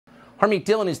Harmeet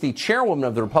Dhillon is the chairwoman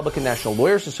of the Republican National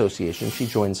Lawyers Association. She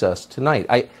joins us tonight.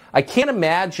 I can't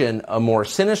imagine a more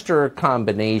sinister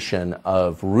combination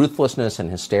of ruthlessness and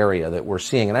hysteria that we're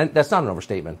seeing, and that's not an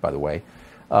overstatement, by the way,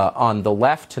 on the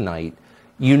left tonight.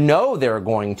 You know there are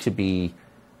going to be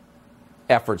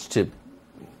efforts to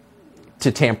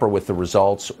tamper with the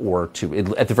results or to,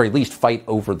 at the very least, fight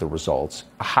over the results.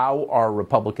 How are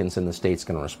Republicans in the states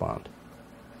going to respond?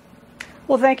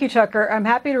 Well, thank you, Tucker. I'm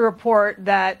happy to report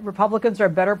that Republicans are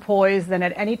better poised than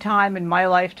at any time in my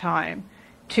lifetime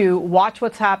to watch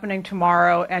what's happening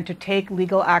tomorrow and to take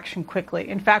legal action quickly.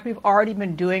 In fact, we've already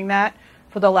been doing that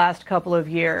for the last couple of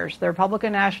years. The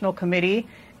Republican National Committee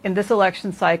in this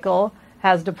election cycle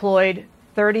has deployed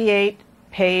 38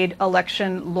 paid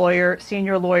election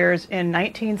senior lawyers in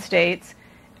 19 states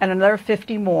and another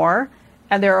 50 more.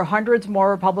 And there are hundreds more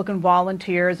Republican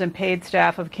volunteers and paid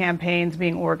staff of campaigns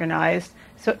being organized.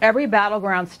 So every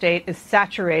battleground state is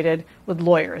saturated with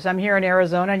lawyers. I'm here in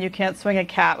Arizona, and you can't swing a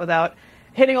cat without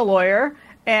hitting a lawyer.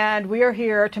 And we are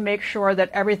here to make sure that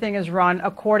everything is run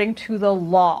according to the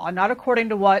law, not according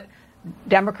to what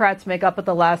Democrats make up at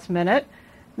the last minute.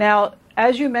 Now,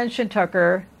 as you mentioned,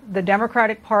 Tucker, the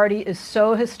Democratic Party is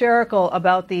so hysterical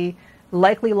about the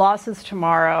likely losses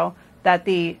tomorrow that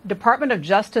the Department of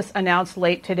Justice announced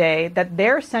late today that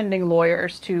they're sending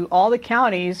lawyers to all the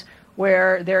counties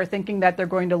where they're thinking that they're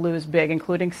going to lose big,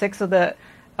 including 6 of the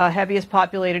heaviest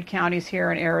populated counties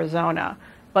here in Arizona.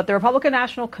 But the Republican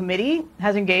National Committee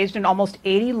has engaged in almost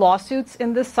 80 lawsuits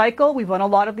in this cycle. We've won a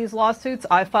lot of these lawsuits.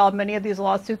 I filed many of these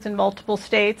lawsuits in multiple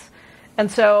states. And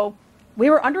so we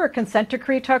were under a consent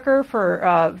decree, Tucker,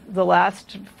 for the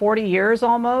last 40 years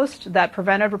almost that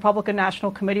prevented Republican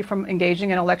National Committee from engaging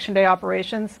in Election Day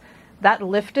operations. That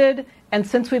lifted, and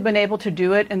since we've been able to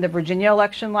do it in the Virginia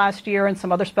election last year and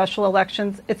some other special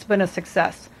elections, it's been a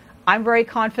success. I'm very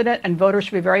confident, and voters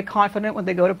should be very confident when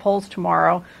they go to polls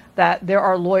tomorrow, that there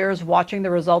are lawyers watching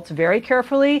the results very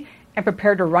carefully and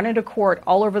prepared to run into court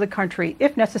all over the country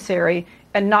if necessary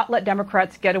and not let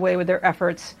Democrats get away with their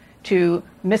efforts to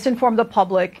misinform the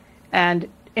public and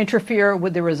interfere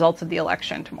with the results of the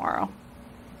election tomorrow.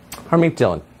 Harmeet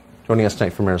Dhillon joining us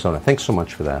tonight from Arizona. Thanks so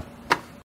much for that.